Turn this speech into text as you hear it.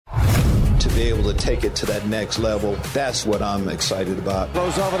be able to take it to that next level. That's what I'm excited about.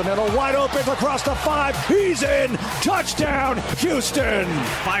 Goes over the middle, wide open across the 5. He's in. Touchdown, Houston.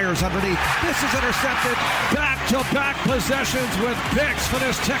 Fires underneath. This is intercepted. Back-to-back possessions with picks for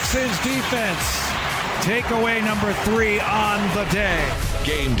this Texans defense. Takeaway number 3 on the day.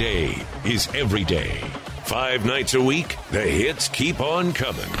 Game day is every day. 5 nights a week, the hits keep on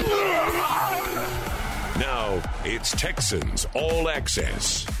coming. Now, it's Texans All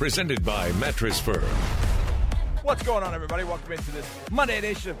Access, presented by Mattress Firm. What's going on, everybody? Welcome into this Monday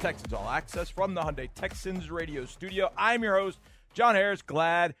edition of Texans All Access from the Hyundai Texans radio studio. I'm your host, John Harris.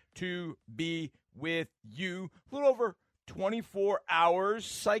 Glad to be with you. A little over 24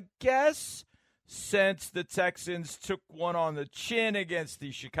 hours, I guess, since the Texans took one on the chin against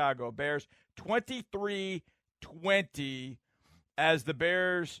the Chicago Bears. 23-20 as the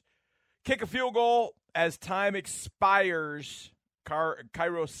Bears kick a field goal as time expires.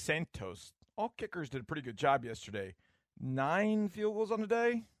 Cairo Santos. All kickers did a pretty good job yesterday. 9 field goals on the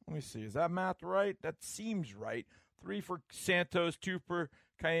day. Let me see. Is that math right? That seems right. 3 for Santos, 2 for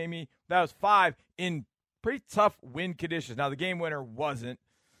Kaimi. That was 5 in pretty tough wind conditions. Now, the game winner wasn't,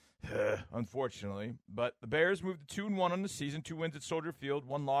 unfortunately. But the Bears moved to 2-1 on the season. 2 wins at Soldier Field,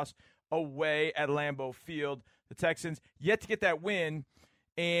 1 loss away at Lambeau Field. The Texans yet to get that win.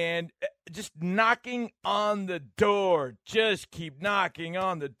 And just knocking on the door. Just keep knocking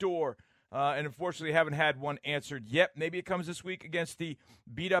on the door. And unfortunately haven't had one answered yet. Maybe it comes this week against the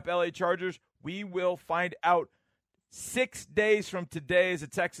beat-up LA Chargers. We will find out 6 days from today as the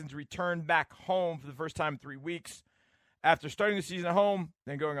Texans return back home for the first time in 3 weeks. After starting the season at home,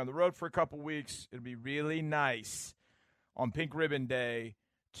 then going on the road for a couple weeks, it'll be really nice on Pink Ribbon Day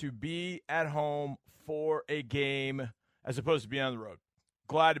to be at home for a game as opposed to being on the road.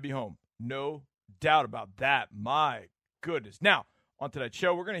 Glad to be home. No doubt about that. My goodness. Now, on tonight's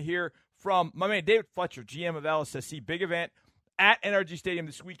show, we're going to hear from my man David Fletcher, GM of LSSC. Big event at NRG Stadium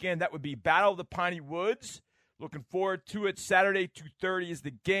this weekend. That would be Battle of the Piney Woods. Looking forward to it. Saturday, 2:30 is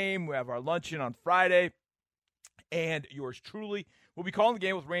the game. We have our luncheon on Friday. And yours truly will be calling the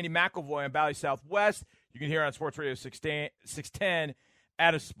game with Randy McElvoy on Valley Southwest. You can hear on Sports Radio 610,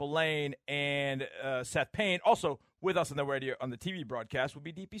 Adam Spillane and Seth Payne. Also, with us on the radio, on the TV broadcast, will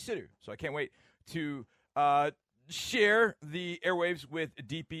be DP Sidhu. So I can't wait to share the airwaves with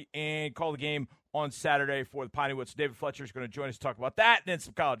DP and call the game on Saturday for the Piney Woods. David Fletcher is going to join us to talk about that, and then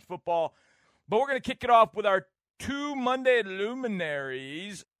some college football. But we're going to kick it off with our 2 Monday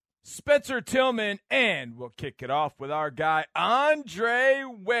luminaries, Spencer Tillman, and we'll kick it off with our guy, Andre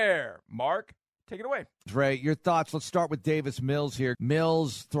Ware. Mark, take it away. Dre, your thoughts. Let's start with Davis Mills here.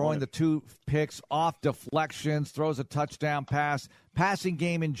 Mills throwing the 2 picks off deflections, throws a touchdown pass. Passing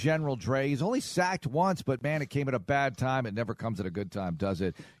game in general, Dre. He's only sacked once, but, man, it came at a bad time. It never comes at a good time, does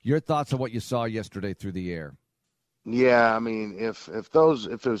it? Your thoughts on what you saw yesterday through the air? Yeah, I mean, if it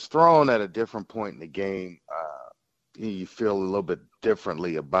was thrown at a different point in the game, you feel a little bit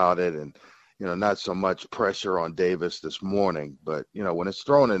differently about it, and not so much pressure on Davis this morning. But when it's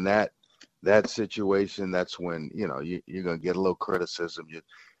thrown in that situation, that's when you're going to get a little criticism.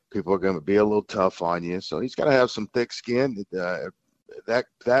 People are going to be a little tough on you, so he's got to have some thick skin.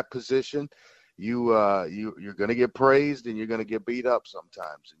 That position, you're going to get praised and you're going to get beat up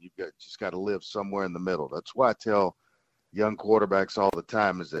sometimes, and you've just got to live somewhere in the middle. That's why I tell young quarterbacks all the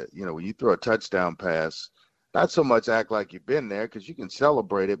time is that when you throw a touchdown pass, not so much act like you've been there because you can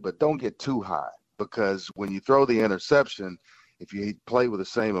celebrate it, but don't get too high, because when you throw the interception, if you play with the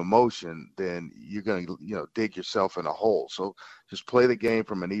same emotion, then you're going to dig yourself in a hole. So just play the game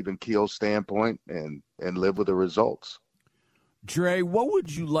from an even keel standpoint and live with the results. Dre, what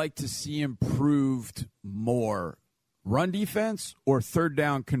would you like to see improved more, run defense or third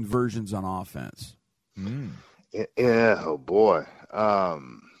down conversions on offense? Yeah, oh boy.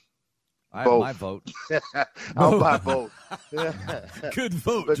 I have my vote. I'll buy both. Good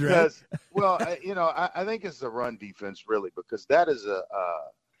vote, because, Dre. Well, I think it's the run defense, really, because that is a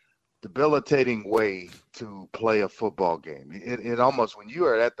debilitating way to play a football game. It almost, when you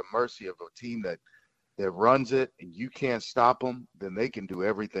are at the mercy of a team that runs it and you can't stop them, then they can do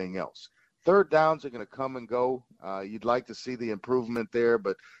everything else. Third downs are going to come and go. You'd like to see the improvement there,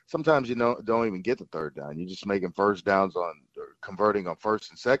 but sometimes you don't even get the third down. You're just making first downs or converting on first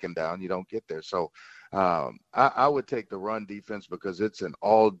and second down. You don't get there. So I would take the run defense because it's an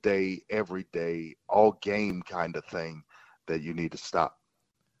all day, every day, all game kind of thing that you need to stop.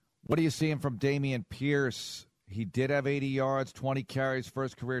 What are you seeing from Dameon Pierce? He did have 80 yards, 20 carries,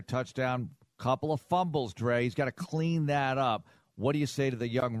 first career touchdown, couple of fumbles, Dre. He's got to clean that up. What do you say to the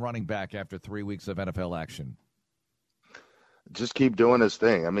young running back after 3 weeks of NFL action? just keep doing his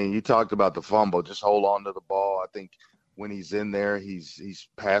thing. I mean, you talked about the fumble. Just hold on to the ball. I think when he's in there, he's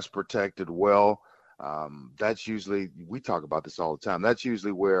pass protected well. That's usually, we talk about this all the time, that's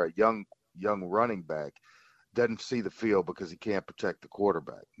usually where a young running back doesn't see the field because he can't protect the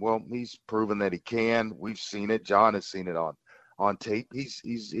quarterback. Well, he's proven that he can. We've seen it. John has seen it on tape.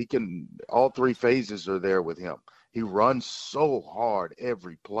 He can, all three phases are there with him. He runs so hard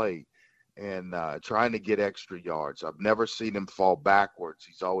every play and trying to get extra yards. I've never seen him fall backwards.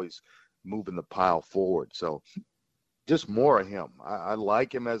 He's always moving the pile forward. So just more of him. I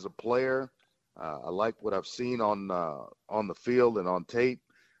like him as a player. I like what I've seen on the field and on tape.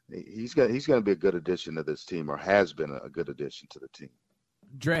 He's going to be a good addition to this team, or has been a good addition to the team.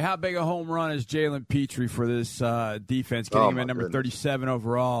 Dre, how big a home run is Jalen Petrie for this defense, getting him at number 37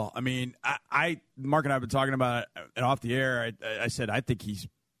 overall? I mean, Mark and I have been talking about it off the air. I said I think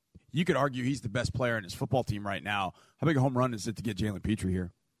you could argue he's the best player in his football team right now. How big a home run is it to get Jalen Petrie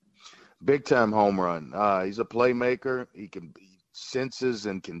here? Big time home run. He's a playmaker. He senses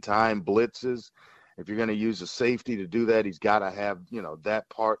and can time blitzes. If you're going to use a safety to do that, he's got to have, that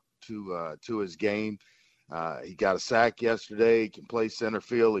part to his game. He got a sack yesterday. He can play center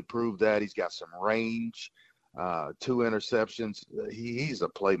field. He proved that. He's got some range, 2 interceptions. He's a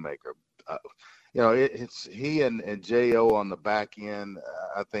playmaker. It's he and J.O. on the back end.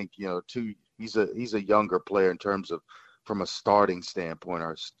 I think, he's a younger player in terms of from a starting standpoint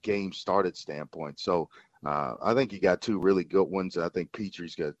or game started standpoint. So I think you got 2 really good ones. I think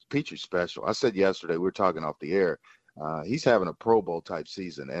Petrie's special. I said yesterday, we were talking off the air, he's having a Pro Bowl type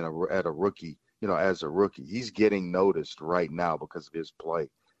season and at a rookie, as a rookie. He's getting noticed right now because of his play.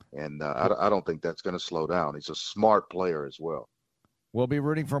 And I don't think that's going to slow down. He's a smart player as well. We'll be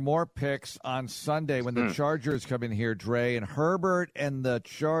rooting for more picks on Sunday when the Chargers come in here, Dre. And Herbert and the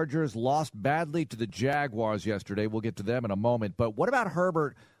Chargers lost badly to the Jaguars yesterday. We'll get to them in a moment. But what about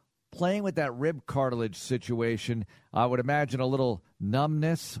Herbert playing with that rib cartilage situation? I would imagine a little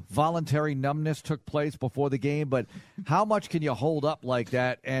numbness, voluntary numbness took place before the game. But how much can you hold up like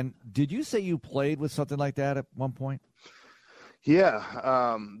that? And did you say you played with something like that at one point?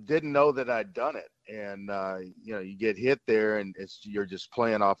 Yeah, didn't know that I'd done it. And, you get hit there and you're just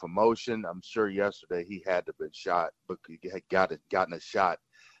playing off emotion. I'm sure yesterday he had to have been shot, but he had gotten a shot.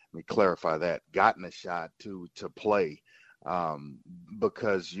 Let me clarify that. Gotten a shot to play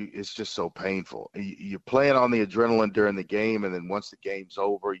because it's just so painful. You're playing on the adrenaline during the game, and then once the game's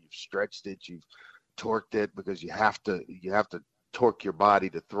over, you've stretched it, you've torqued it because you have to torque your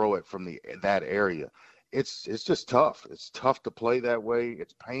body to throw it from that area. It's just tough. It's tough to play that way.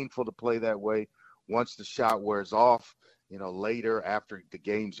 It's painful to play that way. Once the shot wears off, later after the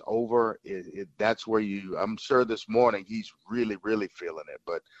game's over, that's where I'm sure this morning he's really, really feeling it.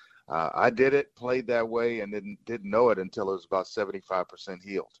 But I did it, played that way, and didn't know it until it was about 75%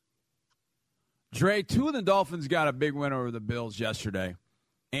 healed. Dre, 2 of the Dolphins got a big win over the Bills yesterday.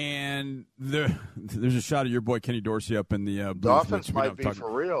 And there's a shot of your boy Kenny Dorsey up in the booth. Dolphins might be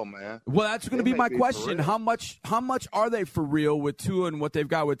for real, man. Well, that's going to be my question. How much are they for real with Tua and what they've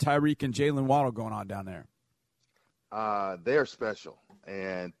got with Tyreek and Jalen Waddle going on down there? They're special.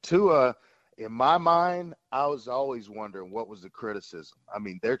 And Tua, in my mind, I was always wondering what was the criticism. I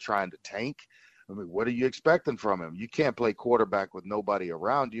mean, they're trying to tank. I mean, what are you expecting from him? You can't play quarterback with nobody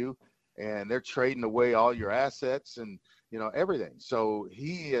around you, and they're trading away all your assets and everything. So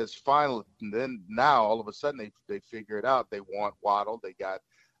he is finally, and then now all of a sudden they figure it out. They want Waddle. They got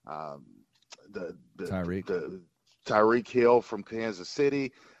the Tyreek Hill from Kansas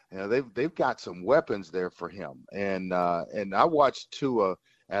City. They've got some weapons there for him. And I watched Tua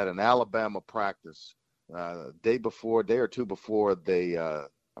at an Alabama practice day or two before they I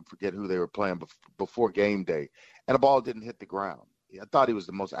forget who they were playing before game day, and the ball didn't hit the ground. I thought he was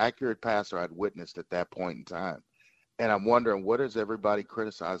the most accurate passer I'd witnessed at that point in time. And I'm wondering, what is everybody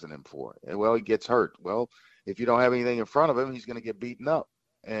criticizing him for? And, well, he gets hurt. Well, if you don't have anything in front of him, he's going to get beaten up.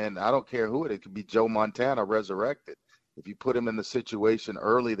 And I don't care who it could be Joe Montana resurrected. If you put him in the situation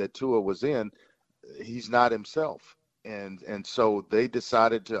early that Tua was in, he's not himself. And so they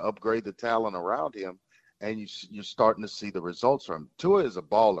decided to upgrade the talent around him, and you're starting to see the results from him. Tua is a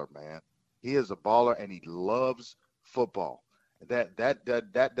baller, man. He is a baller, and he loves football. That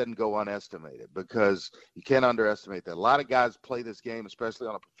doesn't go unestimated, because you can't underestimate that. A lot of guys play this game, especially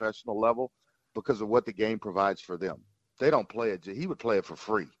on a professional level, because of what the game provides for them. They don't play it. He would play it for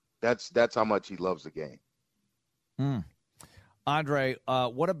free. That's how much he loves the game. Andre,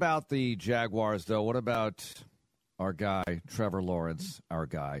 what about the Jaguars, though? What about our guy, Trevor Lawrence, our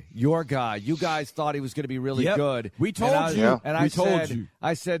guy, your guy. You guys thought he was going to be really good. We told you. And we told you.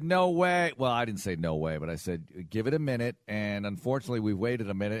 I said, no way. Well, I didn't say no way, but I said, give it a minute. And unfortunately, we waited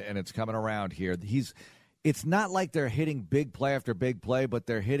a minute, and it's coming around here. It's not like they're hitting big play after big play, but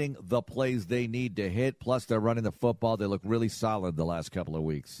they're hitting the plays they need to hit. Plus, they're running the football. They look really solid the last couple of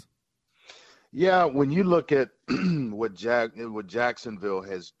weeks. Yeah, when you look at what Jacksonville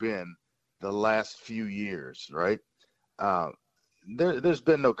has been the last few years, right? There's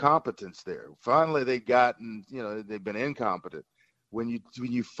been no competence there. Finally, they've been incompetent. When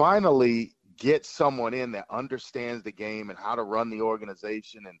you finally get someone in that understands the game and how to run the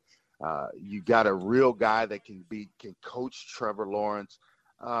organization, and you got a real guy that can coach Trevor Lawrence.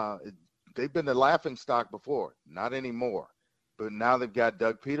 They've been the laughingstock before, not anymore. But now they've got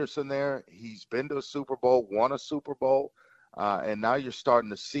Doug Peterson there. He's been to a Super Bowl, won a Super Bowl. And now you're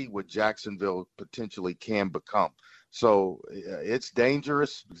starting to see what Jacksonville potentially can become. So it's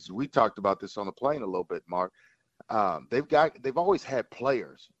dangerous. We talked about this on the plane a little bit, Mark. They've always had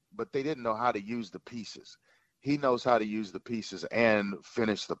players, but they didn't know how to use the pieces. He knows how to use the pieces and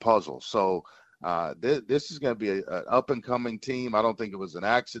finish the puzzle. So this is going to be an up-and-coming team. I don't think it was an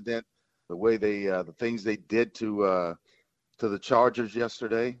accident, the way the things they did to the Chargers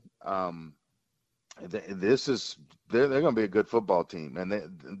yesterday. They're going to be a good football team, and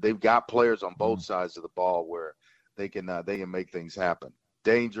they've got players on both sides of the ball where they can make things happen.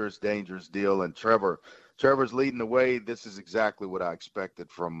 Dangerous deal. And Trevor's leading the way. This is exactly what I expected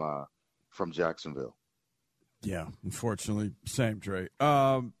from Jacksonville. Yeah, unfortunately, same, Dre.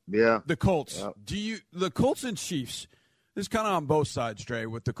 Yeah, the Colts. Yeah. The Colts and Chiefs? This is kind of on both sides, Dre,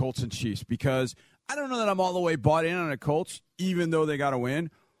 with the Colts and Chiefs, because I don't know that I'm all the way bought in on the Colts, even though they got a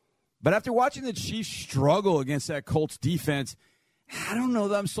win. But after watching the Chiefs struggle against that Colts defense, I don't know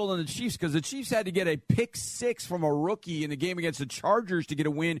that I'm sold on the Chiefs, because the Chiefs had to get a pick six from a rookie in the game against the Chargers to get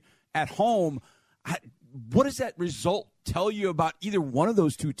a win at home. What does that result tell you about either one of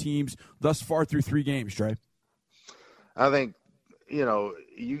those two teams thus far through 3 games, Dre? I think,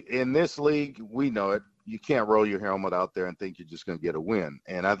 in this league, we know it. You can't roll your helmet out there and think you're just going to get a win.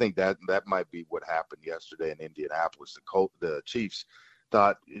 And I think that might be what happened yesterday in Indianapolis. The Chiefs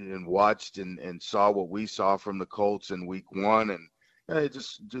thought and watched and saw what we saw from the Colts in week 1, and they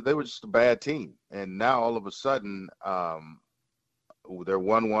were just a bad team. And now all of a sudden, they're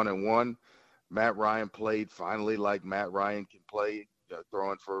 1-1-1. Matt Ryan played finally like Matt Ryan can play,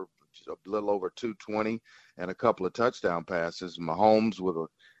 throwing for a little over 220 and a couple of touchdown passes. Mahomes with a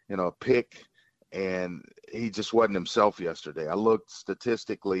pick, and he just wasn't himself yesterday. I looked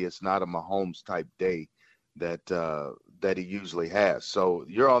statistically; it's not a Mahomes type day that he usually has. So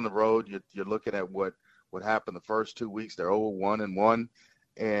you're on the road. You're looking at what happened the first 2 weeks. They're 0-1-1,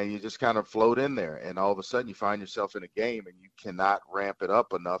 and you just kind of float in there. And all of a sudden you find yourself in a game and you cannot ramp it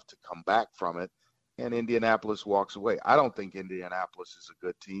up enough to come back from it. And Indianapolis walks away. I don't think Indianapolis is a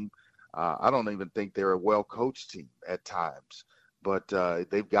good team. I don't even think they're a well-coached team at times. But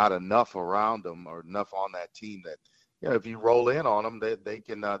they've got enough around them, or enough on that team, that if you roll in on them, they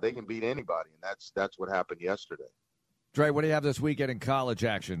can beat anybody, and that's what happened yesterday. Dre, what do you have this weekend in college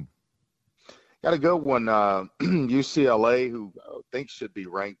action? Got a good one. UCLA, who I think should be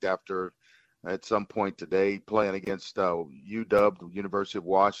ranked at some point today, playing against UW, the University of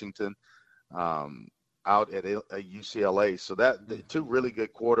Washington, out at UCLA. So the 2 really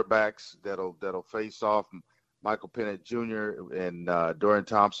good quarterbacks that'll face off. Michael Penix Jr. and Dorian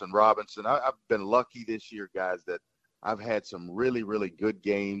Thompson-Robinson. I've been lucky this year, guys, that I've had some really, really good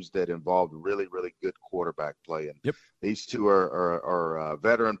games that involved really, really good quarterback play. And These 2 are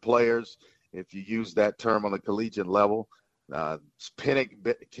veteran players, if you use that term on the collegiate level.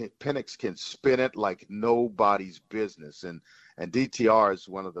 Penix can spin it like nobody's business. And DTR is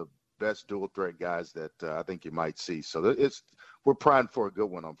one of the best dual-threat guys that I think you might see. So we're primed for a good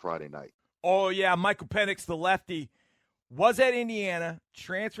one on Friday night. Oh, yeah, Michael Penix, the lefty, was at Indiana,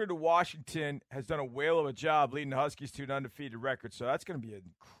 transferred to Washington, has done a whale of a job leading the Huskies to an undefeated record. So that's going to be an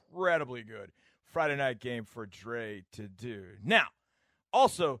incredibly good Friday night game for Dre to do. Now,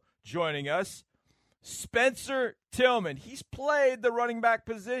 also joining us, Spencer Tillman. He's played the running back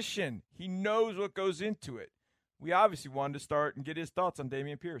position. He knows what goes into it. We obviously wanted to start and get his thoughts on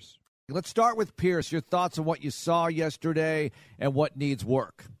Dameon Pierce. Let's start with Pierce. Your thoughts on what you saw yesterday and what needs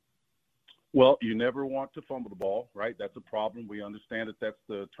work. Well, you never want to fumble the ball, right? That's a problem. We understand that that's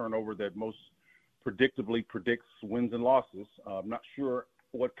the turnover that most predictably predicts wins and losses. I'm not sure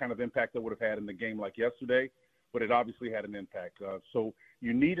what kind of impact that would have had in the game like yesterday, but it obviously had an impact. So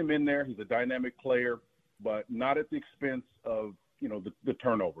you need him in there. He's a dynamic player, but not at the expense of, the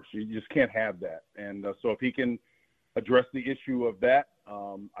turnovers. You just can't have that. And so if he can address the issue of that,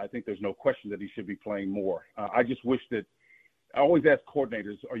 I think there's no question that he should be playing more. I just wish that – I always ask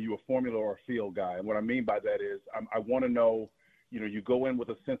coordinators, are you a formula or a field guy? And what I mean by that is I want to know, you go in with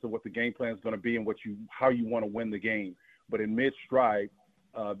a sense of what the game plan is going to be and how you want to win the game. But in mid-stride,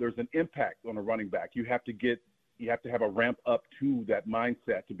 there's an impact on a running back. You have to have a ramp up to that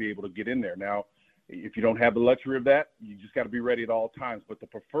mindset to be able to get in there. Now, if you don't have the luxury of that, you just got to be ready at all times. But the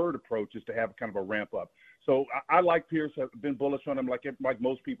preferred approach is to have kind of a ramp up. So I like Pierce. I've been bullish on him like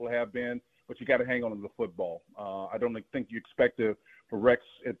most people have been, but you got to hang on to the football. I don't think you expect for Rex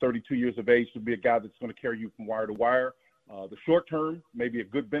at 32 years of age to be a guy that's going to carry you from wire to wire. The short term may be a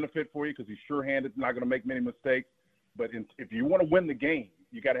good benefit for you because he's sure-handed, not going to make many mistakes. But if you want to win the game,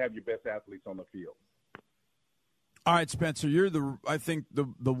 you got to have your best athletes on the field. All right, Spencer, you're I think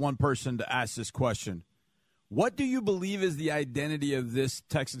the one person to ask this question. What do you believe is the identity of this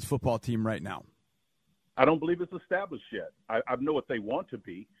Texans football team right now? I don't believe it's established yet. I know what they want to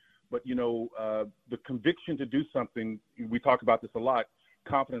be, but, the conviction to do something, we talk about this a lot,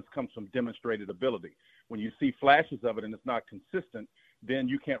 confidence comes from demonstrated ability. When you see flashes of it and it's not consistent, then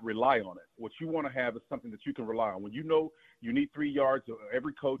you can't rely on it. What you want to have is something that you can rely on. When you know you need 3 yards,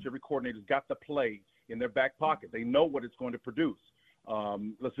 every coach, every coordinator's got the play in their back pocket. They know what it's going to produce.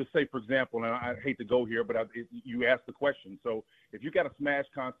 Let's just say, for example, and I hate to go here, but you asked the question. So if you got a smash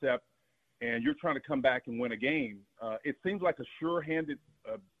concept and you're trying to come back and win a game, it seems like a sure-handed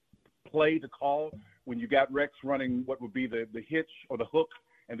play to call when you got Rex running what would be the hitch or the hook,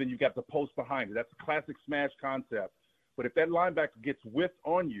 and then you got the post behind it. That's a classic smash concept. But if that linebacker gets width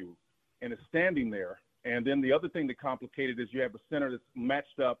on you and is standing there, and then the other thing that complicated is you have a center that's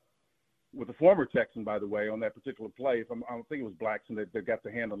matched up with a former Texan, by the way, on that particular play. I don't think it was Blackson that got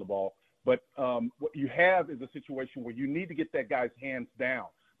the hand on the ball. But what you have is a situation where you need to get that guy's hands down.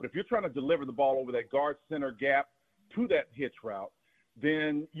 But if you're trying to deliver the ball over that guard center gap to that hitch route,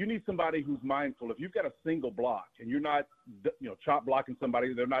 then you need somebody who's mindful. If you've got a single block and you're not, chop blocking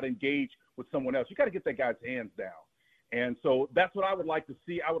somebody, they're not engaged with someone else, you got to get that guy's hands down. And so that's what I would like to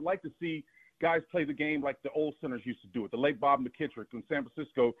see. I would like to see guys play the game like the old centers used to do it. The late Bob McKittrick in San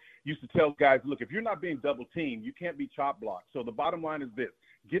Francisco used to tell guys, look, if you're not being double teamed, you can't be chop blocked. So the bottom line is this: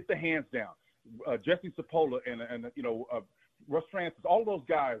 get the hands down. Jesse Sapola and Russ Francis, all those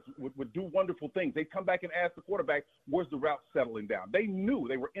guys would do wonderful things. They'd come back and ask the quarterback, where's the route settling down? They knew,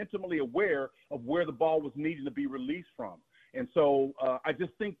 they were intimately aware of where the ball was needing to be released from. And so I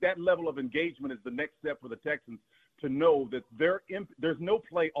just think that level of engagement is the next step for the Texans to know that there's no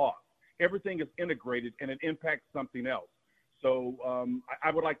play off. Everything is integrated and it impacts something else. So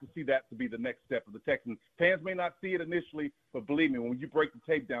I would like to see that to be the next step of the Texans. Fans may not see it initially, but believe me, when you break the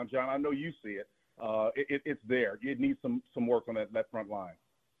tape down, John, I know you see it. It's there. It needs some work on that front line.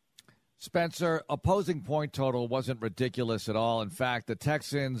 Spencer, opposing point total wasn't ridiculous at all. In fact, the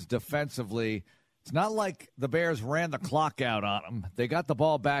Texans defensively, it's not like the Bears ran the clock out on them. They got the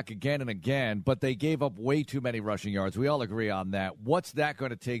ball back again and again, but they gave up way too many rushing yards. We all agree on that. What's that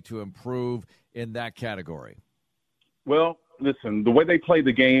going to take to improve in that category? Well, listen, the way they play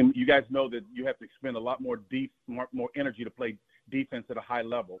the game, you guys know that you have to expend a lot more energy to play defense at a high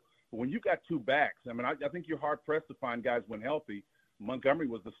level. But when you got two backs, I think you're hard-pressed to find guys when healthy. Montgomery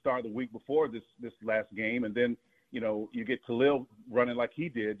was the star the week before this last game, and then, you get Khalil running like he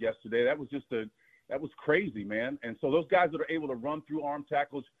did yesterday. That was crazy, man. And so those guys that are able to run through arm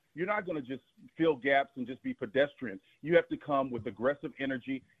tackles, you're not going to just fill gaps and just be pedestrian. You have to come with aggressive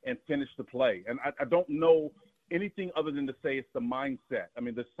energy and finish the play. And I don't know anything other than to say it's the mindset.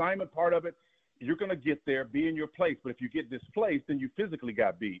 The assignment part of it, you're going to get there, be in your place. But if you get displaced, then you physically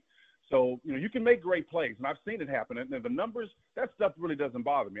got beat. So, you can make great plays, and I've seen it happen. And the numbers, that stuff really doesn't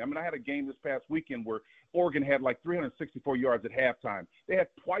bother me. I had a game this past weekend where Oregon had like 364 yards at halftime. They had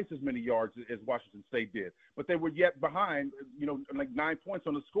twice as many yards as Washington State did, but they were yet behind, like 9 points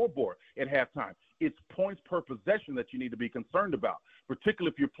on the scoreboard at halftime. It's points per possession that you need to be concerned about,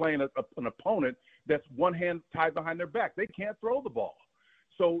 particularly if you're playing an opponent that's one hand tied behind their back. They can't throw the ball.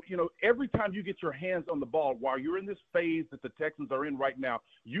 So, every time you get your hands on the ball, while you're in this phase that the Texans are in right now,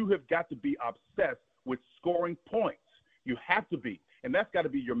 you have got to be obsessed with scoring points. You have to be. And that's got to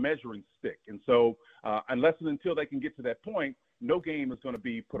be your measuring stick. And so unless and until they can get to that point, no game is going to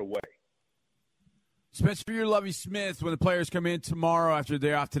be put away. Spencer, you're Lovie Smith. When the players come in tomorrow after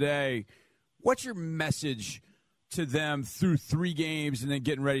their day off today, what's your message to them through 3 games and then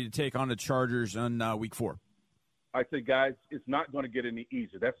getting ready to take on the Chargers on week 4? I say, guys, it's not going to get any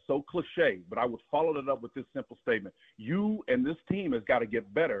easier. That's so cliche, but I would follow that up with this simple statement. You and this team has got to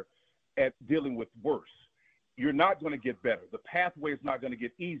get better at dealing with worse. you're not going to get better. The pathway is not going to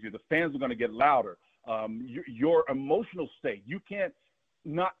get easier. The fans are going to get louder. Your emotional state, you can't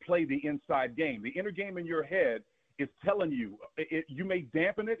not play the inside game. The inner game in your head is telling you, you may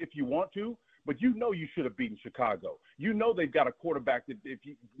dampen it if you want to, but you know you should have beaten Chicago. You know they've got a quarterback that, if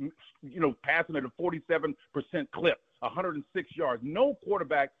passing at a 47% clip, 106 yards. No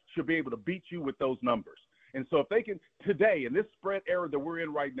quarterback should be able to beat you with those numbers. And so if they can today, in this spread era that we're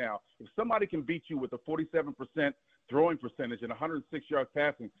in right now, if somebody can beat you with a 47% throwing percentage and 106 yards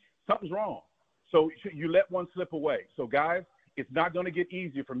passing, something's wrong. So you let one slip away. So, guys, it's not going to get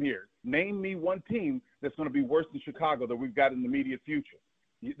easier from here. Name me one team that's going to be worse than Chicago that we've got in the immediate future.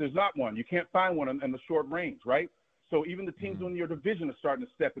 There's not one. You can't find one in the short range, right? So even the teams in your division are starting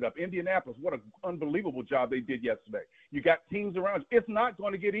to step it up. Indianapolis, what an unbelievable job they did yesterday. You got teams around you. It's not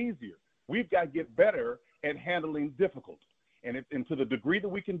going to get easier. We've got to get better at handling difficulty. And to the degree that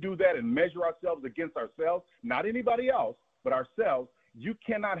we can do that and measure ourselves against ourselves, not anybody else, but ourselves, you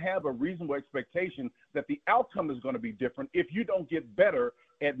cannot have a reasonable expectation that the outcome is going to be different if you don't get better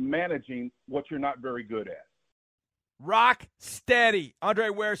at managing what you're not very good at. Rock steady. Andre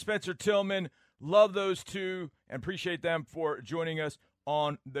Ware, Spencer Tillman. Love those two and appreciate them for joining us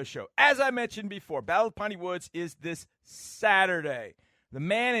on the show. As I mentioned before, Battle of Piney Woods is this Saturday. The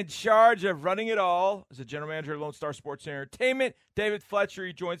man in charge of running it all is the general manager of Lone Star Sports and Entertainment, David Fletcher.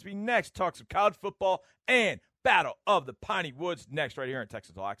 He joins me next, talks some college football and Battle of the Piney Woods next right here on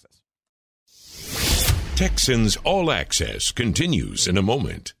Texans All Access. Texans All Access continues in a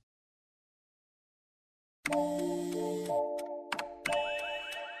moment.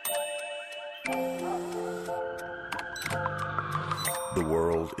 The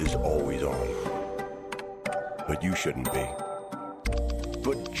world is always on, but you shouldn't be.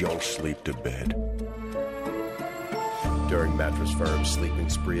 Put junk sleep to bed. During Mattress Firm's Sleeping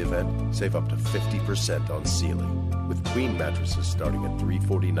Spree event, save up to 50% on Sealy, with queen mattresses starting at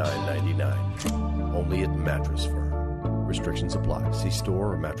 $349.99. Only at Mattress Firm. Restrictions apply. See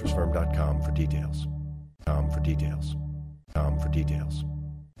store or mattressfirm.com for details. For details.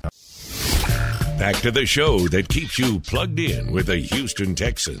 Back to the show that keeps you plugged in with the Houston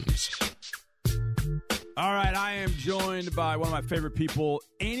Texans. All right, I am joined by one of my favorite people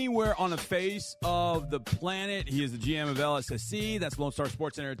anywhere on the face of the planet. He is the GM of LSSC. That's Lone Star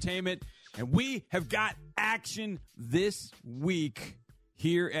Sports and Entertainment. And we have got action this week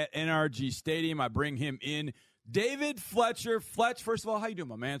here at NRG Stadium. I bring him in. David Fletcher. Fletch, first of all, how you doing,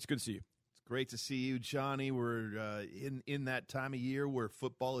 my man? It's good to see you. It's great to see you, Johnny. We're in that time of year where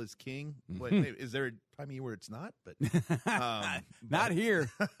football is king. What, is there a time of year where it's not? But not here.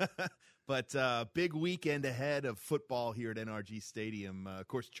 But big weekend ahead of football here at NRG Stadium. Of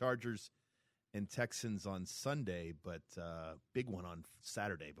course, Chargers and Texans on Sunday, but big one on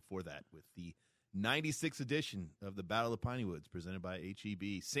Saturday before that with the 96th edition of the Battle of Piney Woods presented by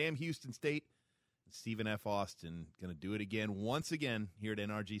HEB. Sam Houston State and Stephen F. Austin going to do it again, once again, here at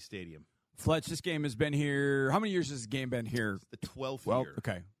NRG Stadium. Fletch, this game has been here. How many years has this game been here? It's the 12th year.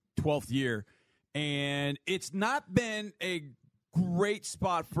 Okay, 12th year. And it's not been a great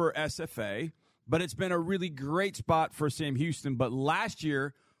spot for SFA, but it's been a really great spot for Sam Houston. But last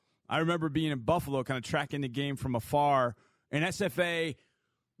year, I remember being in Buffalo, kind of tracking the game from afar, and SFA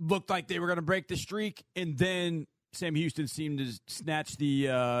looked like they were going to break the streak, and then Sam Houston seemed to snatch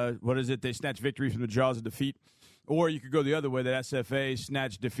the, they snatched victory from the jaws of defeat. Or you could go the other way, that SFA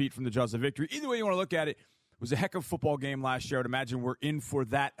snatched defeat from the jaws of victory. Either way you want to look at it, it was a heck of a football game last year. I'd imagine we're in for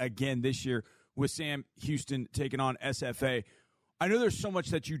that again this year with Sam Houston taking on SFA. I know there's so much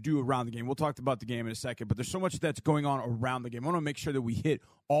that you do around the game. We'll talk about the game in a second, but there's so much that's going on around the game. I want to make sure that we hit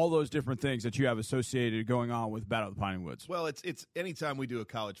all those different things that you have associated going on with Battle of the Piney Woods. Well, it's anytime we do a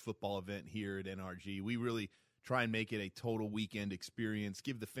college football event here at NRG, we really try and make it a total weekend experience,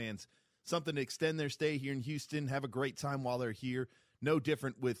 give the fans something to extend their stay here in Houston, have a great time while they're here. No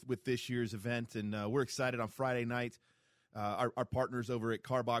different with this year's event, and we're excited on Friday night. Our partners over at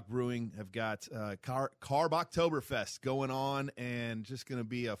Karbach Brewing have got Karbachtoberfest going on, and just going to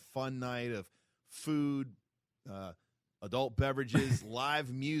be a fun night of food, adult beverages,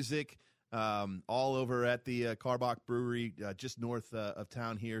 live music, all over at the Karbach Brewery just north of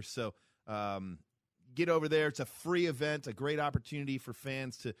town here. So get over there. It's a free event, a great opportunity for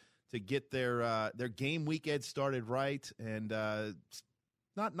fans to get their game weekend started right, and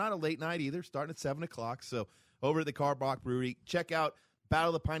not a late night either, starting at 7 o'clock. So over at the Karbach Brewery, check out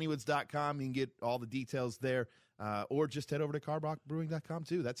battleofthepinywoods.com. You can get all the details there, or just head over to karbachbrewing.com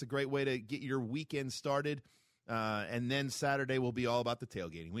too. That's a great way to get your weekend started. And then Saturday will be all about the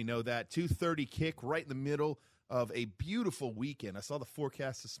tailgating. We know that 2:30 kick right in the middle of a beautiful weekend. I saw the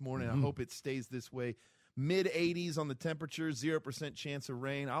forecast this morning. I hope it stays this way. mid-80s on the temperature, 0% chance of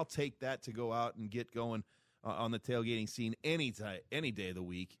rain. I'll take that to go out and get going on the tailgating scene any day of the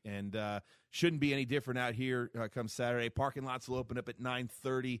week. And shouldn't be any different out here come Saturday. Parking lots will open up at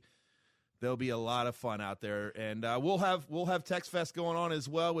 9:30. There'll be a lot of fun out there. And we'll have Tex Fest going on as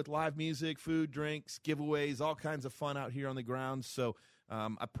well with live music, food, drinks, giveaways, all kinds of fun out here on the grounds. So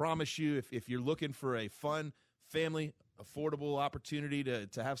I promise you, if you're looking for a fun, family, affordable opportunity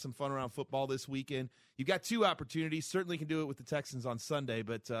to have some fun around football this weekend, you've got two opportunities. Certainly can do it with the Texans on Sunday,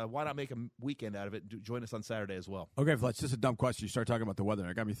 but why not make a weekend out of it and join us on Saturday as well? Okay, Fletch, just a dumb question. You start talking about the weather,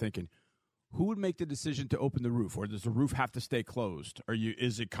 and it got me thinking, who would make the decision to open the roof, or does the roof have to stay closed?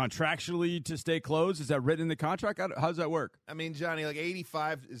 Is it contractually to stay closed? Is that written in the contract? How does that work? I mean, Johnny,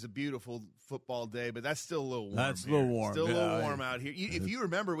 85 is a beautiful football day, but that's still a little warm. That's a little warm. Still a little warm out here. If you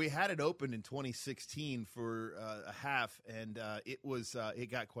remember, we had it open in 2016 for a half, and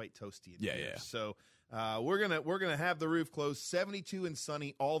it got quite toasty in here. So we're gonna have the roof closed, 72 and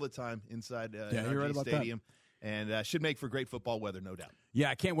sunny all the time inside you're right about Stadium. That. And should make for great football weather, no doubt.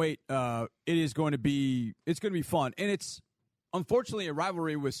 Yeah, I can't wait. It's going to be fun, and it's unfortunately a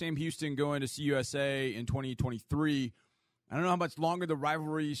rivalry with Sam Houston going to CUSA in 2023. I don't know how much longer the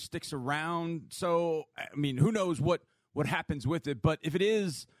rivalry sticks around. So, I mean, who knows what happens with it? But if it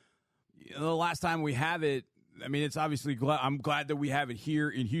is the last time we have it, I mean, it's obviously I'm glad that we have it here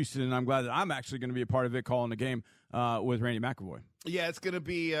in Houston, and I'm glad that I'm actually going to be a part of it, calling the game with Randy McIlvoy. Yeah, it's going to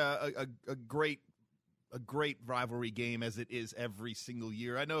be a great rivalry game, as it is every single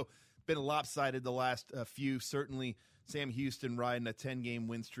year. I know it's been lopsided the last few. Certainly Sam Houston riding a 10-game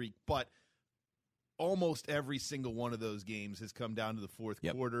win streak, but almost every single one of those games has come down to the fourth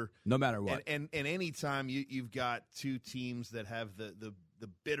quarter. No matter what. And any time you've got two teams that have the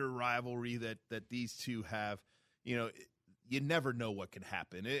bitter rivalry that these two have, you never know what can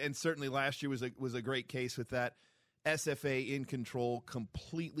happen. And certainly last year was a great case with that. SFA in control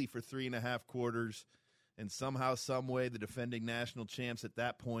completely for 3.5 quarters. And somehow, some way, the defending national champs at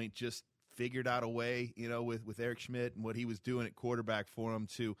that point just figured out a way, with Eric Schmidt and what he was doing at quarterback for him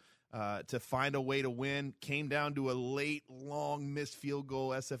to find a way to win. Came down to a late, long missed field goal.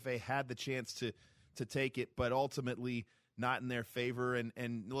 SFA had the chance to take it, but ultimately not in their favor.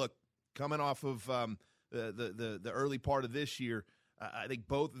 And look, coming off of the early part of this year, I think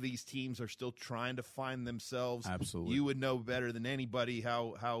both of these teams are still trying to find themselves. Absolutely. You would know better than anybody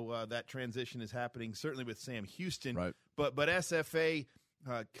how that transition is happening, certainly with Sam Houston. Right. But SFA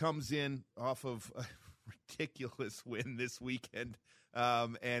comes in off of a ridiculous win this weekend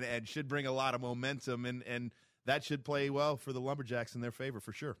and should bring a lot of momentum, and that should play well for the Lumberjacks in their favor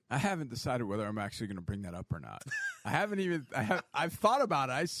for sure. I haven't decided whether I'm actually going to bring that up or not. I've thought about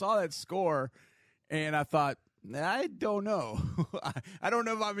it. I saw that score, and I thought, I don't know. I don't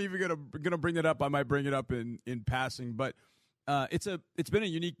know if I'm even gonna bring it up. I might bring it up in passing, but it's been a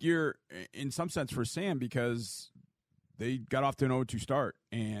unique year in some sense for Sam, because they got off to an 0-2 start,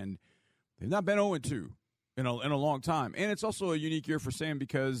 and they've not been 0-2 in a long time. And it's also a unique year for Sam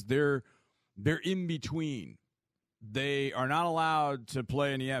because they're in between. They are not allowed to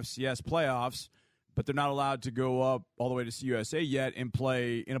play in the FCS playoffs, but they're not allowed to go up all the way to CUSA yet and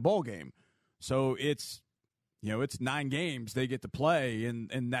play in a bowl game. So it's 9 games they get to play,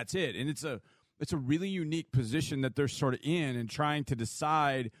 and that's it. And it's a really unique position that they're sort of in, and trying to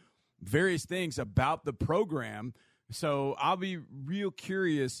decide various things about the program. So I'll be real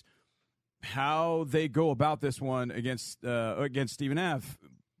curious how they go about this one against Stephen F.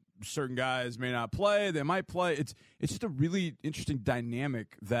 Certain guys may not play; they might play. It's just a really interesting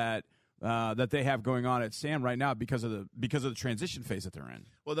dynamic that they have going on at Sam right now because of the transition phase that they're in.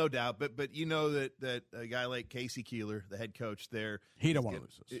 Well, no doubt, but that a guy like Casey Keeler, the head coach there, he don't want to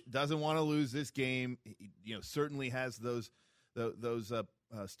lose this. Doesn't want to lose this game. He, certainly has those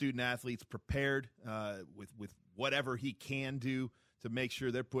student athletes prepared with whatever he can do to make sure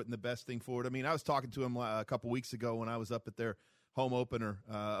they're putting the best thing forward. I mean, I was talking to him a couple weeks ago when I was up at their home opener,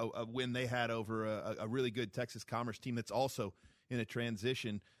 a win they had over a really good Texas Commerce team that's also in a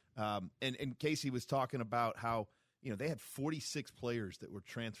transition. And Casey was talking about how, they had 46 players that were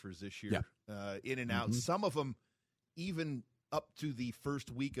transfers this year, in and out. Mm-hmm. Some of them even up to the first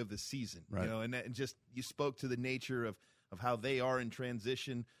week of the season, right. And just you spoke to the nature of how they are in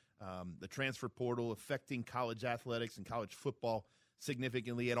transition, the transfer portal affecting college athletics and college football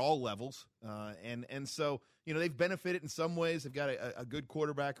significantly at all levels. And so, they've benefited in some ways. They've got a good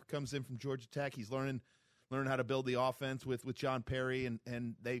quarterback who comes in from Georgia Tech. He's learning how to build the offense with John Perry,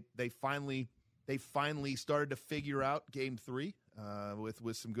 and they finally started to figure out Game 3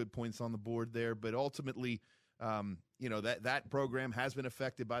 with some good points on the board there. But ultimately, that program has been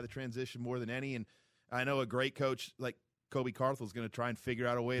affected by the transition more than any. And I know a great coach like Kobe Carthel is going to try and figure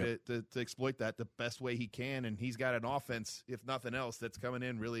out a way to exploit that the best way he can, and he's got an offense, if nothing else, that's coming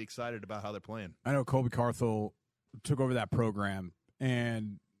in really excited about how they're playing. I know Kobe Carthel took over that program,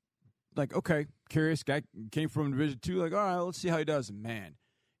 and okay, curious guy, came from Division II, all right, let's see how he does. And man,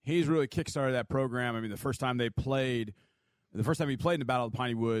 he's really kickstarted that program. I mean, the first time he played in the Battle of the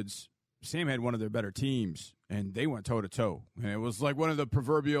Piney Woods, Sam had one of their better teams, and they went toe-to-toe. And it was like one of the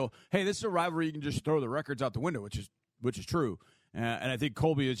proverbial, hey, this is a rivalry you can just throw the records out the window, which is true. And I think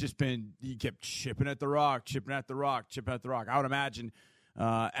Colby has just he kept chipping at the rock. I would imagine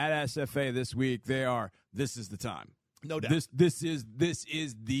at SFA this week, this is the time. No doubt. This is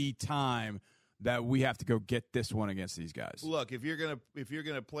the time that we have to go get this one against these guys. Look, if you're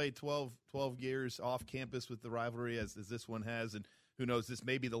gonna play 12 years off campus with the rivalry as this one has, and who knows, this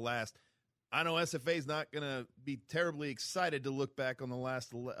may be the last. I know SFA is not going to be terribly excited to look back on the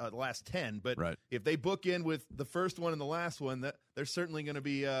last 10, but if they book in with the first one and the last one, there's certainly going to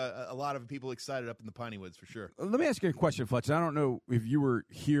be a lot of people excited up in the Piney Woods for sure. Let me ask you a question, Fletcher. I don't know if you were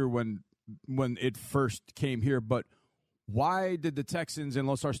here when it first came here, but why did the Texans and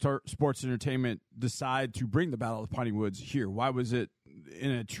Lone Star Sports Entertainment decide to bring the Battle of the Piney Woods here? Why was it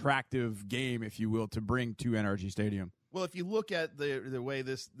an attractive game, if you will, to bring to NRG Stadium? Well, if you look at the way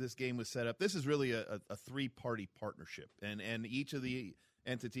this game was set up, this is really a three-party partnership, and each of the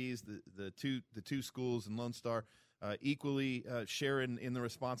entities, the two schools and Lone Star, equally share in the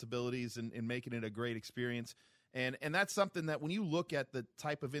responsibilities in making it a great experience. And that's something that when you look at the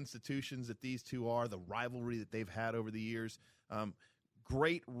type of institutions that these two are, the rivalry that they've had over the years,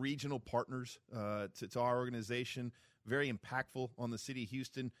 great regional partners to our organization, very impactful on the city of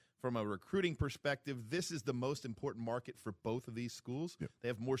Houston. From a recruiting perspective, this is the most important market for both of these schools. Yep. They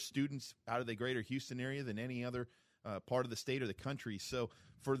have more students out of the greater Houston area than any other part of the state or the country. So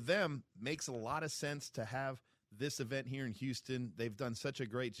for them, makes a lot of sense to have this event here in Houston. They've done such a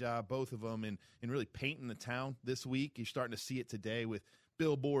great job, both of them, in really painting the town this week. You're starting to see it today with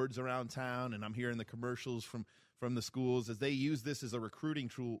billboards around town, and I'm hearing the commercials from the schools as they use this as a recruiting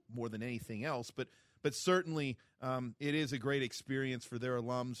tool more than anything else. But certainly it is a great experience for their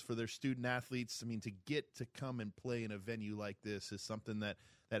alums, for their student athletes. I mean, to get to come and play in a venue like this is something that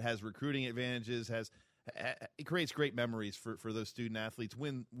has recruiting advantages, it creates great memories for those student athletes,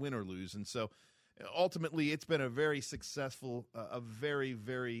 win or lose. And so ultimately it's been a very successful, a very,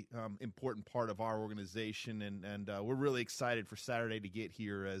 very important part of our organization. And we're really excited for Saturday to get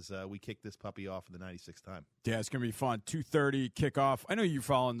here as we kick this puppy off for the 96th time. Yeah, it's going to be fun. 2:30 kickoff. I know you're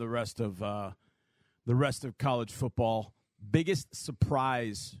following the rest of college football. Biggest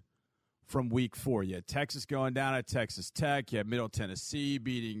surprise from week 4. You had Texas going down at Texas Tech. You had Middle Tennessee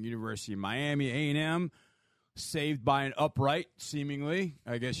beating University of Miami. A&M saved by an upright, seemingly.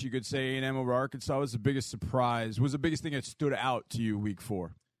 I guess you could say A&M over Arkansas was the biggest surprise. Was the biggest thing that stood out to you week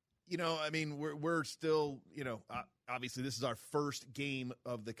 4? I mean, we're still, obviously this is our first game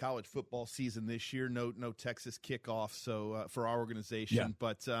of the college football season this year. No Texas kickoff, so for our organization. Yeah.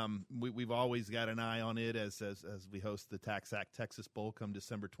 But we've always got an eye on it as we host the TaxAct Texas Bowl come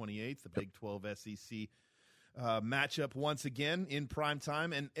December 28th, the Big 12 SEC matchup once again in prime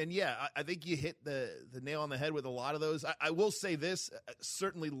time. And yeah, I think you hit the nail on the head with a lot of those. I will say this,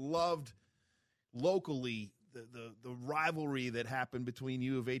 certainly loved locally the rivalry that happened between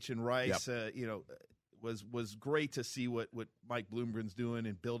U of H and Rice. Yep. Was great to see what Mike Bloomgren's doing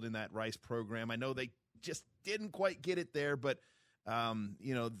and building that Rice program. I know they just didn't quite get it there, but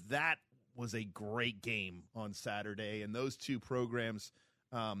that was a great game on Saturday, and those two programs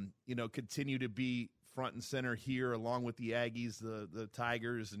continue to be front and center here, along with the Aggies, the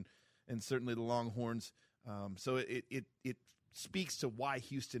Tigers, and certainly the Longhorns. So it speaks to why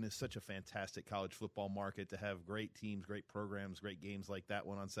Houston is such a fantastic college football market, to have great teams, great programs, great games like that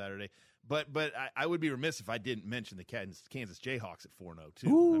one on Saturday. But I would be remiss if I didn't mention the Kansas Jayhawks at 4-0 too.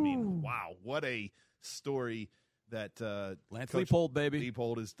 Ooh. I mean, wow, what a story that Lance Leipold, baby.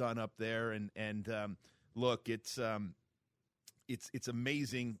 Leipold has done up there. And look, it's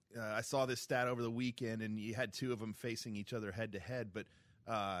amazing. I saw this stat over the weekend, and you had two of them facing each other head to head. But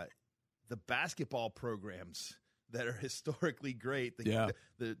the basketball programs that are historically great, the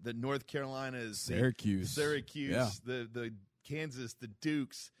North Carolinas, Syracuse, yeah. the Kansas, the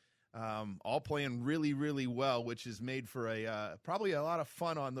Dukes, all playing really, really well, which has made for probably a lot of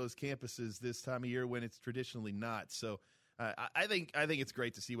fun on those campuses this time of year when it's traditionally not. So I think it's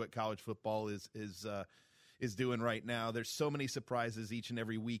great to see what college football is doing right now. There's so many surprises each and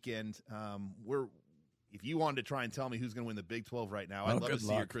every weekend. If you wanted to try and tell me who's going to win the Big 12 right now, I'd love to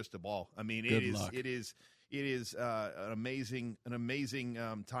see your crystal ball. I mean, it is an amazing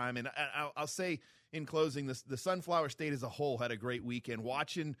time. And I'll say, in closing, the Sunflower State as a whole had a great weekend.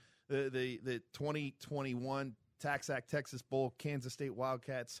 Watching the 2021 TaxAct Texas Bowl Kansas State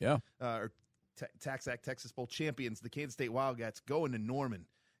Wildcats, or TaxAct Texas Bowl champions, the Kansas State Wildcats, going to Norman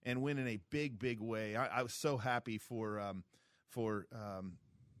and winning a big way. I was so happy for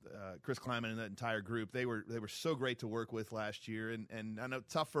Chris Kleiman and that entire group. They were so great to work with last year, and I know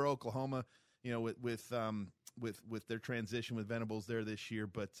tough for Oklahoma, with their transition with Venables there this year.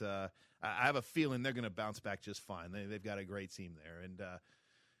 But I have a feeling they're going to bounce back just fine. They've got a great team there, and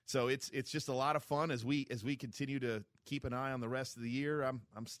so it's just a lot of fun as we continue to keep an eye on the rest of the year.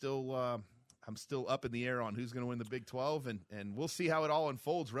 I'm still up in the air on who's going to win the Big 12, and we'll see how it all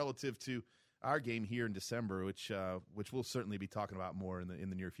unfolds relative to our game here in December, which we'll certainly be talking about more in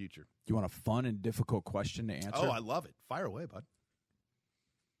the near future. You want a fun and difficult question to answer? Oh, I love it. Fire away, bud.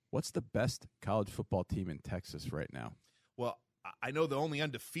 What's the best college football team in Texas right now? Well, I know the only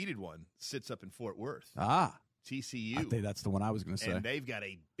undefeated one sits up in Fort Worth. TCU. I think that's the one I was going to say. And they've got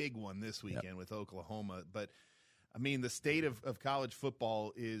a big one this weekend with Oklahoma. But, I mean, the state of college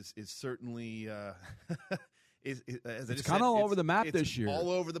football is certainly it's kind of all over the map this year.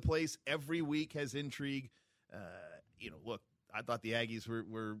 All over the place. Every week has intrigue. Look, I thought the Aggies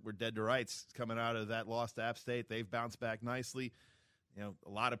were dead to rights coming out of that loss to App State. They've bounced back nicely. A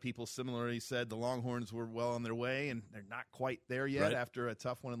lot of people similarly said the Longhorns were well on their way, and they're not quite there yet after a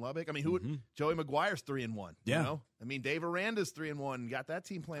tough one in Lubbock. I mean, Joey McGuire's 3-1. Yeah. I mean, Dave Aranda's 3-1. Got that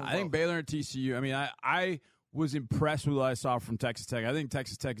team playing well. I think Baylor and TCU. I mean, I was impressed with what I saw from Texas Tech. I think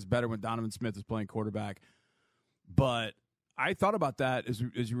Texas Tech is better when Donovan Smith is playing quarterback. But I thought about that as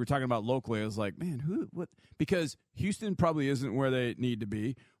you were talking about locally. I was like, man, what? Because Houston probably isn't where they need to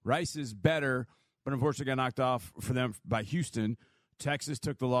be. Rice is better, but unfortunately got knocked off for them by Houston. Texas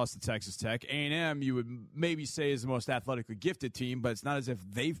took the loss to Texas Tech. A&M, you would maybe say, is the most athletically gifted team, but it's not as if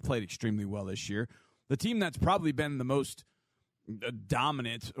they've played extremely well this year. The team that's probably been the most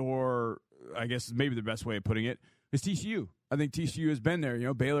dominant, or I guess maybe the best way of putting it, is TCU. I think TCU has been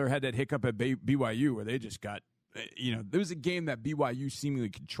there. Baylor had that hiccup at BYU where they just got, there was a game that BYU seemingly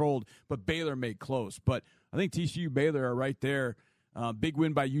controlled, but Baylor made close. But I think TCU, Baylor are right there. Big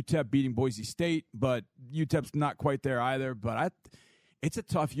win by UTEP beating Boise State, but UTEP's not quite there either. But it's a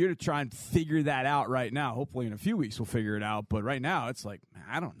tough year to try and figure that out right now. Hopefully in a few weeks we'll figure it out. But right now it's like,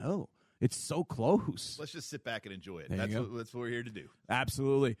 I don't know. It's so close. Let's just sit back and enjoy it. That's what we're here to do.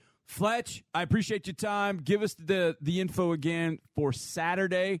 Absolutely. Fletch, I appreciate your time. Give us the info again for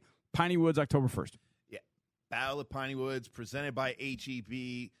Saturday, Piney Woods, October 1st. Yeah, Battle of Piney Woods, presented by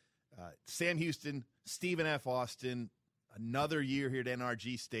HEB. Sam Houston, Stephen F. Austin, another year here at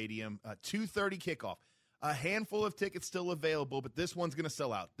NRG Stadium. 2:30 kickoff. A handful of tickets still available, but this one's going to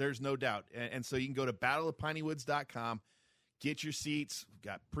sell out. There's no doubt. And so you can go to battleofpineywoods.com, get your seats. We've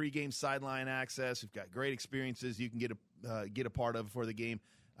got pregame sideline access. We've got great experiences you can get a part of for the game.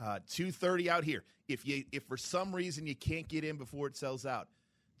 2:30 out here. If for some reason you can't get in before it sells out,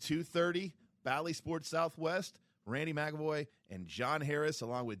 2:30, Bally Sports Southwest, Randy McAvoy and John Harris,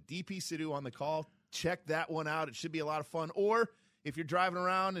 along with DP Sidhu on the call. Check that one out. It should be a lot of fun. Or if you're driving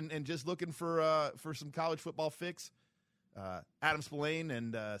around and just looking for some college football fix, Adam Spillane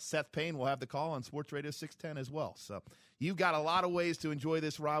and Seth Payne will have the call on Sports Radio 610 as well. So you've got a lot of ways to enjoy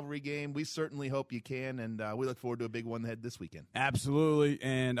this rivalry game. We certainly hope you can, and we look forward to a big one ahead this weekend. Absolutely,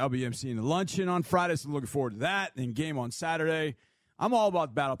 and I'll be emceeing the luncheon on Friday, so looking forward to that, and game on Saturday. I'm all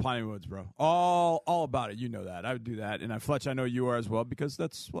about Battle of Piney Woods, bro. All about it. You know that. I would do that. And Fletch, I know you are as well, because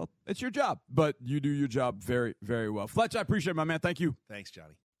it's your job. But you do your job very, very well. Fletch, I appreciate it, my man. Thank you. Thanks,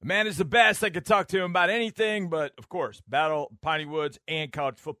 Johnny. The man is the best. I could talk to him about anything, but, of course, Battle, Piney Woods, and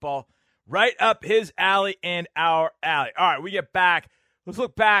college football. Right up his alley and our alley. All right, we get back. Let's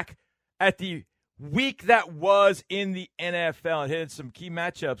look back at the week that was in the NFL and hit some key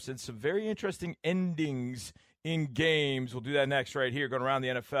matchups and some very interesting endings in games. We'll do that next right here, going around the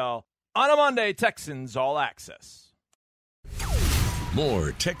NFL on a Monday. Texans All Access.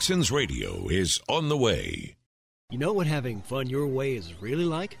 More Texans Radio is on the way. You know what having fun your way is really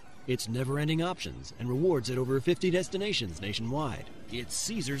like? It's never-ending options and rewards at over 50 destinations nationwide. It's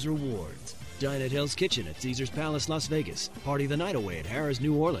Caesars Rewards. Dine at Hell's Kitchen at Caesars Palace, Las Vegas. Party the night away at Harrah's,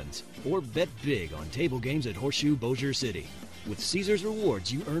 New Orleans. Or bet big on table games at Horseshoe, Bossier City. With Caesars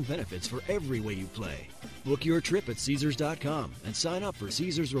Rewards, you earn benefits for every way you play. Book your trip at Caesars.com and sign up for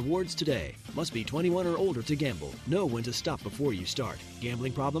Caesars Rewards today. Must be 21 or older to gamble. Know when to stop before you start.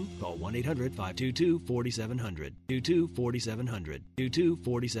 Gambling problem? Call 1-800-522-4700. 22-4700.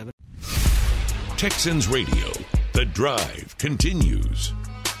 22-4700. Texans Radio. The drive continues.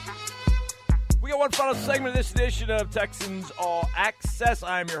 We got one final segment of this edition of Texans All Access.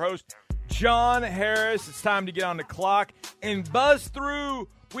 I'm your host, John Harris. It's time to get on the clock and buzz through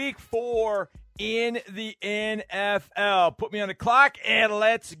Week 4 in the NFL. Put me on the clock and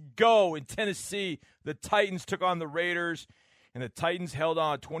let's go. In Tennessee, the Titans took on the Raiders, and the Titans held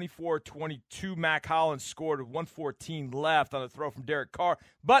on 24-22. Mac Hollins scored with 1:14 left on a throw from Derek Carr,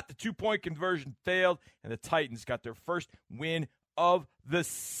 but the two-point conversion failed, and the Titans got their first win of the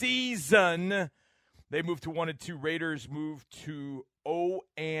season. They moved to 1-2. Raiders moved to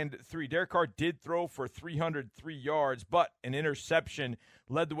 0-3. Derek Carr did throw for 303 yards, but an interception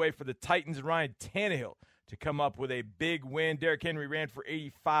led the way for the Titans and Ryan Tannehill to come up with a big win. Derrick Henry ran for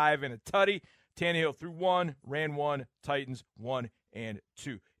 85 and a tutty. Tannehill threw one, ran one. Titans 1-2.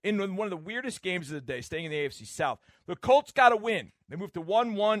 In one of the weirdest games of the day, staying in the AFC South, the Colts got a win. They moved to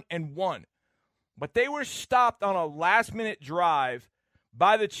 1-1, but they were stopped on a last-minute drive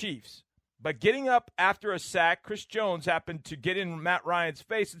by the Chiefs. But getting up after a sack, Chris Jones happened to get in Matt Ryan's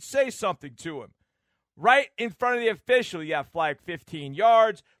face and say something to him. Right in front of the official, he got flagged 15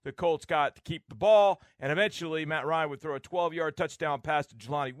 yards. The Colts got to keep the ball, and eventually Matt Ryan would throw a 12-yard touchdown pass to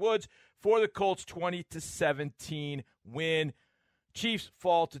Jelani Woods for the Colts' 20-17 win. Chiefs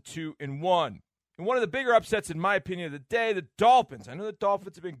fall to 2-1. And one of the bigger upsets, in my opinion, of the day, the Dolphins. I know the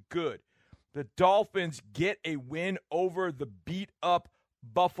Dolphins have been good. The Dolphins get a win over the beat-up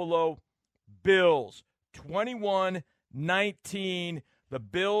Buffalo Bills. 21-19. The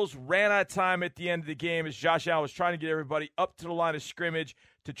Bills ran out of time at the end of the game as Josh Allen was trying to get everybody up to the line of scrimmage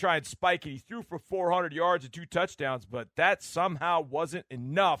to try and spike it. He threw for 400 yards and 2 touchdowns, but that somehow wasn't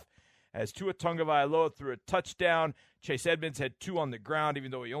enough as Tua Tagovailoa threw a touchdown. Chase Edmonds had 2 on the ground,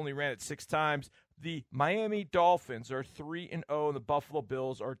 even though he only ran it 6 times. The Miami Dolphins are 3-0, and the Buffalo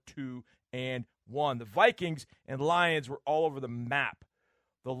Bills are 2-1. The Vikings and Lions were all over the map.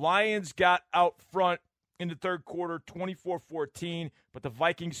 The Lions got out front in the third quarter, 24-14, but the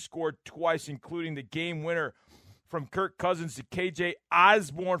Vikings scored twice, including the game winner from Kirk Cousins to KJ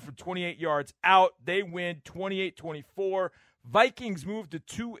Osborne from 28 yards out. They win 28-24. Vikings move to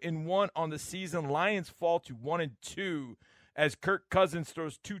 2-1 on the season. Lions fall to 1-2 as Kirk Cousins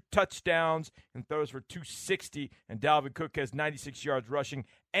throws 2 touchdowns and throws for 260, and Dalvin Cook has 96 yards rushing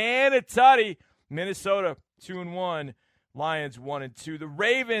and a tutty. Minnesota 2-1. Lions 1-2. The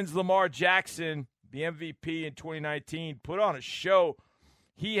Ravens, Lamar Jackson, the MVP in 2019, put on a show.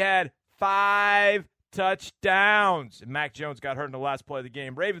 He had 5 touchdowns. And Mac Jones got hurt in the last play of the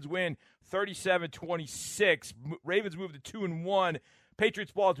game. Ravens win 37-26. Ravens move to 2-1.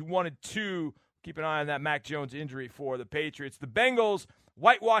 Patriots fall to 1-2. Keep an eye on that Mac Jones injury for the Patriots. The Bengals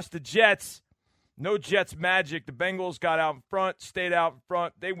whitewashed the Jets. No Jets magic. The Bengals got out in front, stayed out in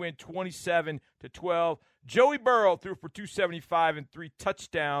front. They win 27-12. Joey Burrow threw for 275 and 3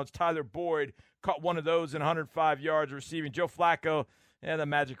 touchdowns. Tyler Boyd caught one of those in 105 yards receiving. Joe Flacco, the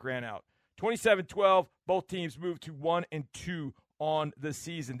magic ran out. 27-12, both teams moved to 1-2 on the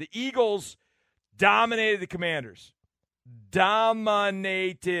season. The Eagles dominated the Commanders.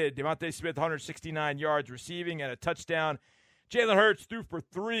 Dominated. DeVonta Smith, 169 yards receiving and a touchdown. Jalen Hurts threw for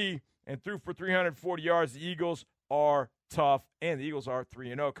 3 and threw for 340 yards. The Eagles are tough, and the Eagles are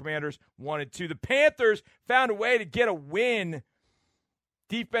 3-0. Commanders 1-2. The Panthers found a way to get a win.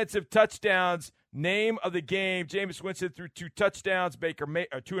 Defensive touchdowns. Name of the game: Jameis Winston threw 2 touchdowns. 2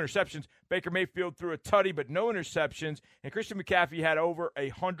 interceptions. Baker Mayfield threw a tutty, but no interceptions. And Christian McCaffrey had over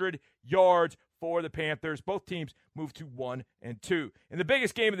 100 yards for the Panthers. Both teams moved to 1-2. In the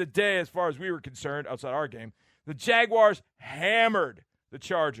biggest game of the day, as far as we were concerned, outside our game, the Jaguars hammered the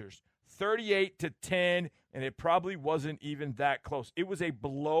Chargers 38-10. And it probably wasn't even that close. It was a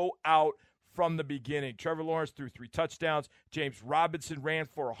blowout from the beginning. Trevor Lawrence threw 3 touchdowns. James Robinson ran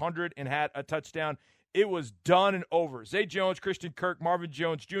for 100 and had a touchdown. It was done and over. Zay Jones, Christian Kirk, Marvin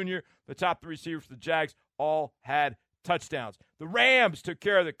Jones Jr., the top 3 receivers for the Jags, all had touchdowns. The Rams took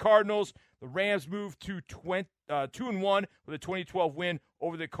care of the Cardinals. The Rams moved to 2-1 with a 2012 win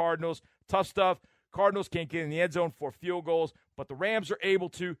over the Cardinals. Tough stuff. Cardinals can't get in the end zone for field goals, but the Rams are able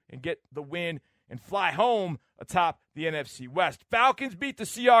to and get the win and fly home atop the NFC West. Falcons beat the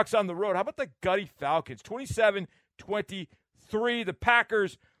Seahawks on the road. How about the gutty Falcons? 27-23. The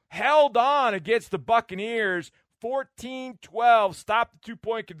Packers held on against the Buccaneers. 14-12. Stopped the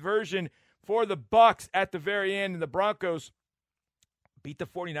 2-point conversion for the Bucs at the very end. And the Broncos beat the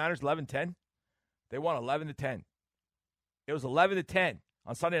 49ers 11-10. They won 11-10. It was 11-10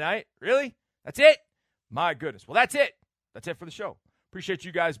 on Sunday night. Really? That's it? My goodness. Well, that's it. That's it for the show. Appreciate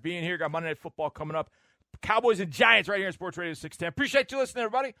you guys being here. Got Monday Night Football coming up. Cowboys and Giants right here on Sports Radio 610. Appreciate you listening,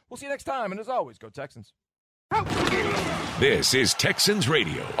 everybody. We'll see you next time. And as always, go Texans. This is Texans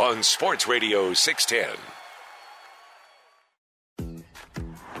Radio on Sports Radio 610.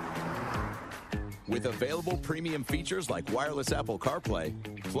 With available premium features like wireless Apple CarPlay,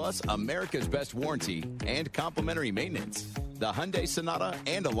 plus America's best warranty and complimentary maintenance, the Hyundai Sonata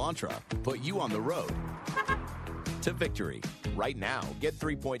and Elantra put you on the road to victory. Right now, get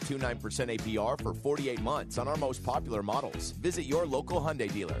 3.29% APR for 48 months on our most popular models. Visit your local Hyundai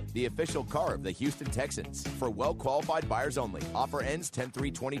dealer, the official car of the Houston Texans. For well-qualified buyers only. Offer ends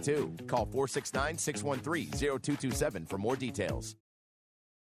 10/3/22. Call 469-613-0227 for more details.